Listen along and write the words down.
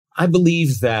I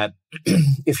believe that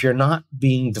if you're not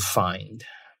being defined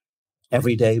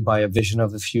every day by a vision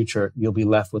of the future, you'll be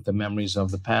left with the memories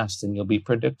of the past and you'll be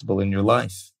predictable in your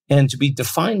life. And to be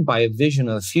defined by a vision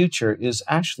of the future is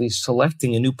actually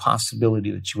selecting a new possibility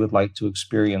that you would like to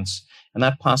experience. And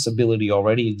that possibility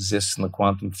already exists in the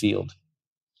quantum field.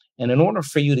 And in order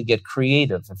for you to get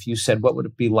creative, if you said, what would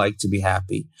it be like to be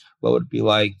happy? What would it be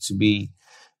like to be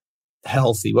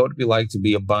healthy? What would it be like to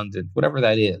be abundant? Whatever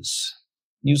that is.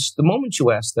 The moment you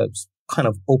ask those kind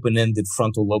of open-ended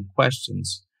frontal lobe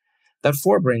questions, that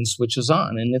forebrain switches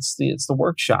on, and it's the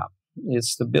workshop.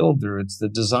 It's the builder, it's the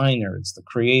designer, it's the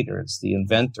creator, it's the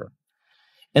inventor.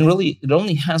 And really, it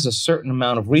only has a certain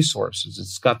amount of resources.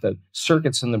 It's got the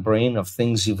circuits in the brain of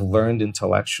things you've learned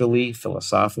intellectually,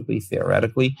 philosophically,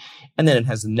 theoretically, and then it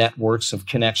has networks of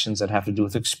connections that have to do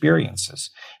with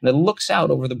experiences. And it looks out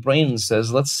over the brain and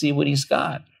says, let's see what he's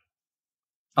got.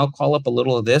 I'll call up a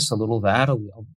little of this, a little of that. I'll